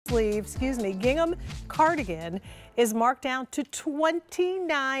sleeve, gingham cardigan is marked down to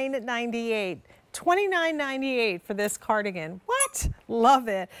 $29.98. $29.98 for this cardigan. What? Love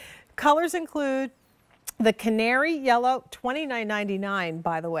it. Colors include the canary yellow, $29.99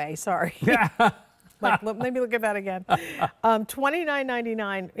 by the way, sorry. Yeah. Let me look at that again.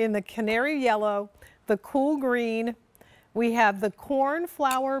 $29.99 in the canary yellow, the cool green, we have the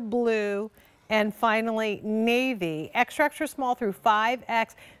cornflower blue, and finally navy. Extra, extra small through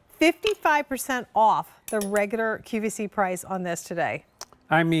 5X. 55% off the regular QVC price on this today.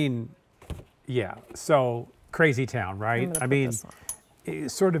 I mean, yeah, so crazy town, right? I mean,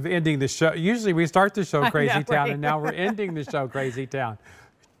 sort of ending the show. Usually we start the show Crazy Town, right? And now we're ending the show Crazy Town.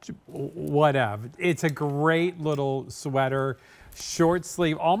 Whatever. It's a great little sweater, short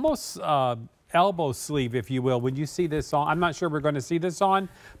sleeve, almost elbow sleeve, if you will. When you see this on, I'm not sure we're going to see this on,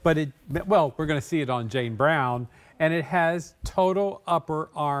 but well, we're going to see it on Jane Brown, and it has total upper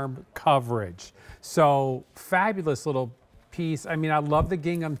arm coverage. So fabulous little piece. I mean, I love the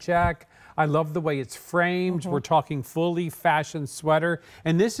gingham check. I love the way it's framed. We're talking fully fashion sweater.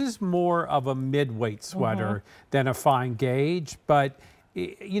 And this is more of a mid-weight sweater than a fine gauge. But,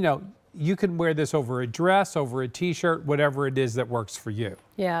 you know, you can wear this over a dress, over a t-shirt, whatever it is that works for you.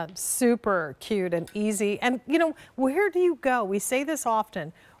 Yeah, super cute and easy. And, you know, where do you go? We say this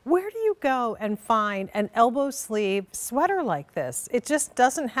often. Where do you go and find an elbow sleeve sweater like this? It just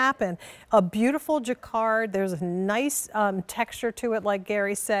doesn't happen. A beautiful jacquard. There's a nice texture to it, like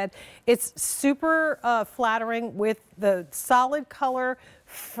Gary said. It's super flattering with the solid color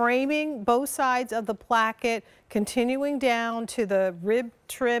framing both sides of the placket, continuing down to the rib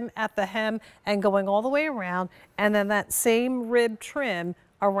trim at the hem and going all the way around, and then that same rib trim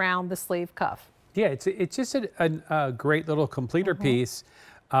around the sleeve cuff. Yeah, it's just a great little completer piece.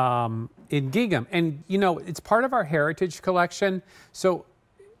 In gingham, and you know, it's part of our heritage collection, so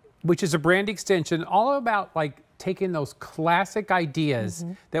which is a brand extension all about like taking those classic ideas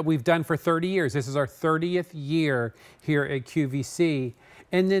that we've done for 30 years. This is our 30th year here at QVC,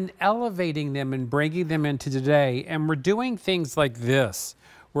 and then elevating them and bringing them into today. And we're doing things like this.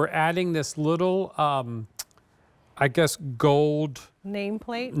 We're adding this little I guess gold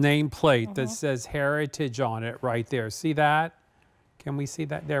nameplate that says heritage on it right there. See that? Can we see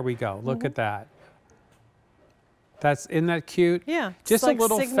that? There we go. Look at that. Isn't that cute? Yeah. Just like a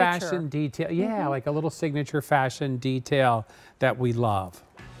little signature fashion detail. Yeah, like a little signature fashion detail that we love.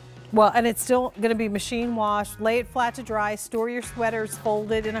 Well, and it's still going to be machine washed. Lay it flat to dry. Store your sweaters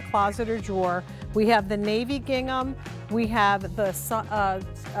folded in a closet or drawer. We have the navy gingham. We have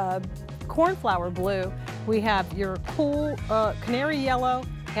the cornflower blue. We have your cool canary yellow,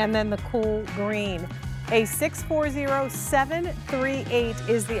 and then the cool green. A 640738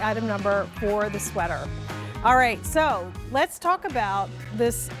 is the item number for the sweater. All right, so let's talk about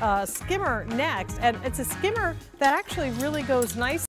this skimmer next. And it's a skimmer that actually really goes nice